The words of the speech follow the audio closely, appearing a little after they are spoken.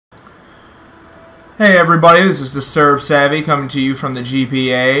Hey everybody, this is DisturbedSavyy coming to you from the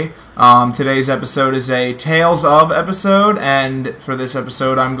GPA. Today's episode is a Tales of episode, and for this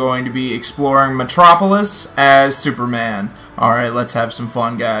episode I'm going to be exploring Metropolis as Superman. Alright, let's have some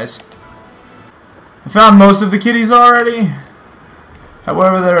fun, guys. I found most of the kitties already.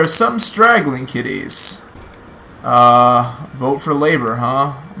 However, there are some straggling kitties. Vote for labor,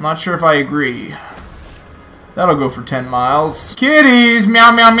 huh? I'm not sure if I agree. That'll go for 10 miles. Kitties!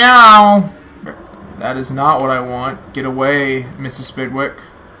 Meow meow meow! That is not what I want. Get away, Mrs. Spidwick.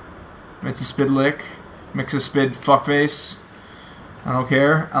 Mrs. Spidlick. Mrs. Spid fuckface. I don't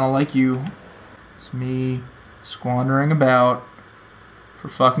care. I don't like you. It's me squandering about for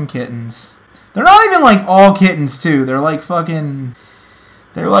fucking kittens. They're not even like all kittens too. They're like fucking...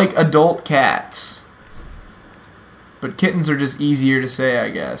 They're like adult cats. But kittens are just easier to say,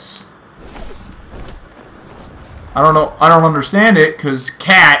 I guess. I don't know. I don't understand it, because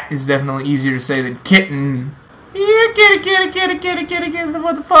cat is definitely easier to say than kitten. Yeah, kitty, kitty, kitty, kitty, kitty, kitty.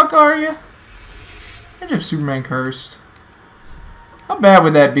 What the fuck are you? Imagine if Superman cursed. How bad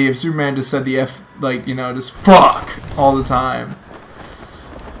would that be if Superman just said the F, like, you know, just fuck all the time?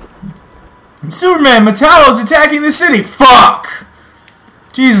 Superman, Metallo's attacking the city. Fuck!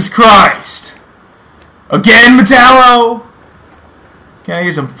 Jesus Christ! Again, Metallo? Can I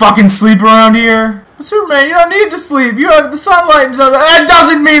get some fucking sleep around here? Superman, you don't need to sleep. You have the sunlight and stuff. That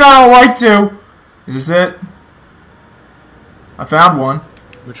doesn't mean I don't like to. Is this it? I found one.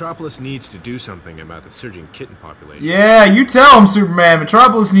 Metropolis needs to do something about the surging kitten population. Yeah, you tell him, Superman.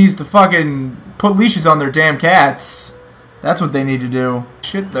 Metropolis needs to fucking put leashes on their damn cats. That's what they need to do.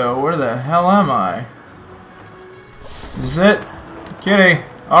 Shit, though. Where the hell am I? Is this it? Kitty.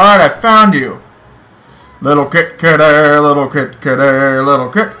 Alright, I found you. Little kit kitter, little kit kitter, little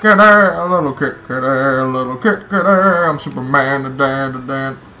kit kitter, little kit kitter, little kit kitter. I'm Superman,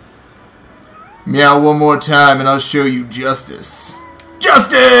 da-dan. Meow one more time and I'll show you justice.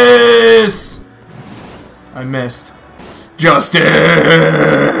 Justice! I missed. Justice!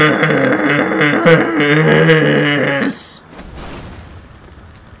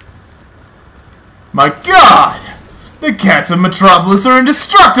 My God! The cats of Metropolis are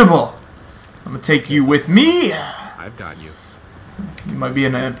indestructible! I'm gonna take you with me. I've got you. You might be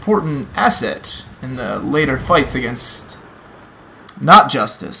an important asset in the later fights against not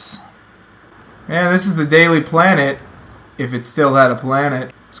justice. Yeah, this is the Daily Planet, if it still had a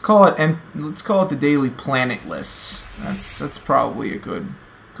planet. Let's call it the Daily Planetless. That's probably a good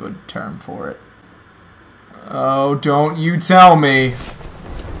term for it. Oh, don't you tell me.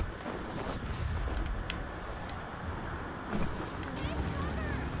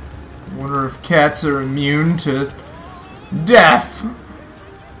 Wonder if cats are immune to death.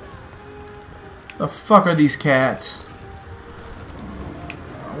 The fuck are these cats?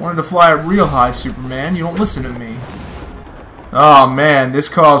 I wanted to fly up real high, Superman. You don't listen to me. Oh man, this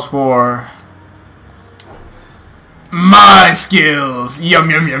calls for my skills.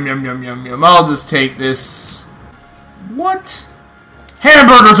 Yum yum yum yum yum yum yum. I'll just take this. What?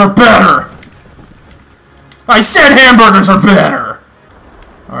 Hamburgers are better. I said hamburgers are better.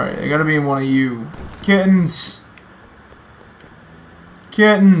 Alright, I gotta be in one of you. Kittens.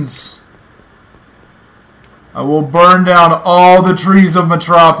 Kittens. I will burn down all the trees of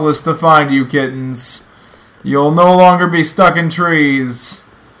Metropolis to find you, kittens. You'll no longer be stuck in trees,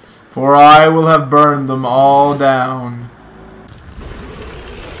 for I will have burned them all down.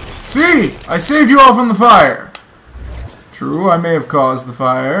 See! I saved you all from the fire. True, I may have caused the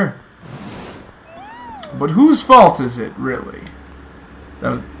fire. But whose fault is it, really?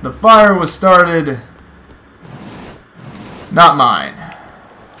 The fire was started, not mine.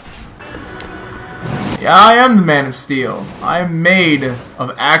 Yeah, I am the Man of Steel. I am made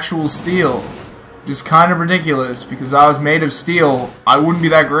of actual steel. Just kind of ridiculous, because if I was made of steel, I wouldn't be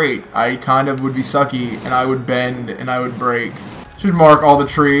that great. I kind of would be sucky, and I would bend, and I would break. Should mark all the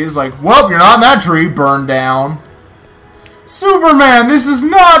trees, like, well, you're not in that tree, burn down. Superman, this is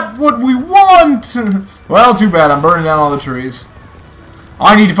not what we want! Well, too bad, I'm burning down all the trees.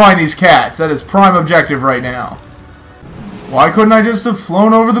 I need to find these cats. That is prime objective right now. Why couldn't I just have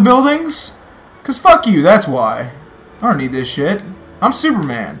flown over the buildings? 'Cause fuck you, that's why. I don't need this shit. I'm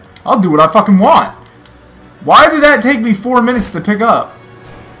Superman. I'll do what I fucking want. Why did that take me 4 minutes to pick up?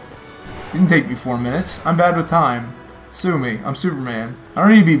 Didn't take me 4 minutes. I'm bad with time. Sue me. I'm Superman. I don't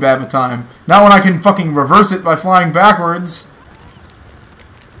need to be bad with time. Not when I can fucking reverse it by flying backwards.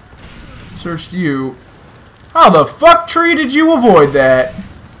 Searched you. How the fuck tree did you avoid that?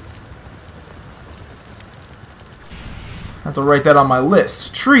 I have to write that on my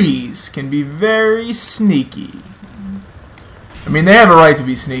list. Trees can be very sneaky. mean, they have a right to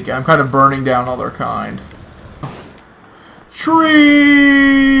be sneaky. I'm kind of burning down all their kind.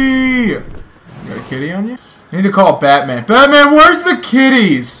 Tree! You got a kitty on you? I need to call Batman. Batman, where's the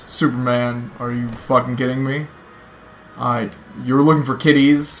kitties? Superman, are you fucking kidding me? You're looking for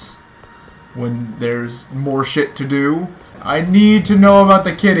kitties when there's more shit to do? I need to know about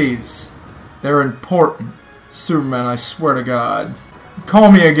the kitties. They're important. Superman, I swear to God.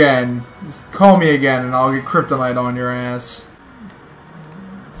 Call me again. Just call me again and I'll get kryptonite on your ass.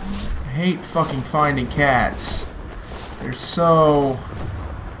 I hate fucking finding cats. They're so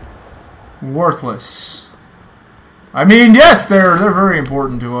worthless. I mean, yes, they're very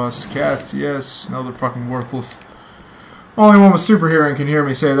important to us. Cats, yes. No, they're fucking worthless. Only one with super hearing can hear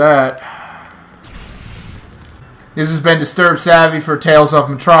me say that. This has been DisturbedSavyy for Tales of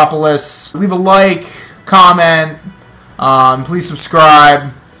Metropolis. Leave a like, comment, please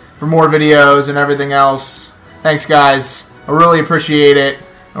subscribe for more videos and everything else. Thanks, guys. I really appreciate it.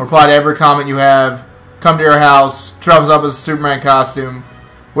 I'll reply to every comment you have. Come to your house, dress up as a Superman costume,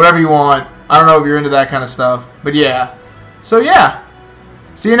 whatever you want. I don't know if you're into that kind of stuff, but yeah. So yeah,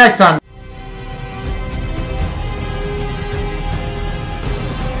 see you next time.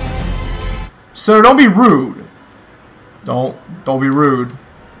 Sir, don't be rude. Don't be rude.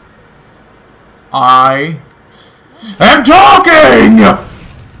 I am talking!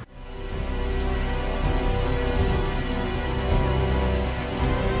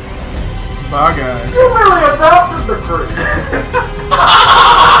 Bye, guys. You really adopted the creep.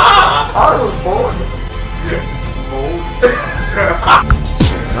 I was born.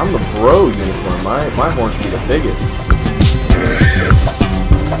 I'm the bro unicorn. My horn should be the biggest.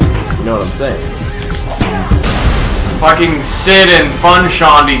 You know what I'm saying? Fucking Sid and Fun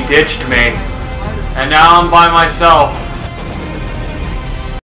Shandy ditched me. And now I'm by myself.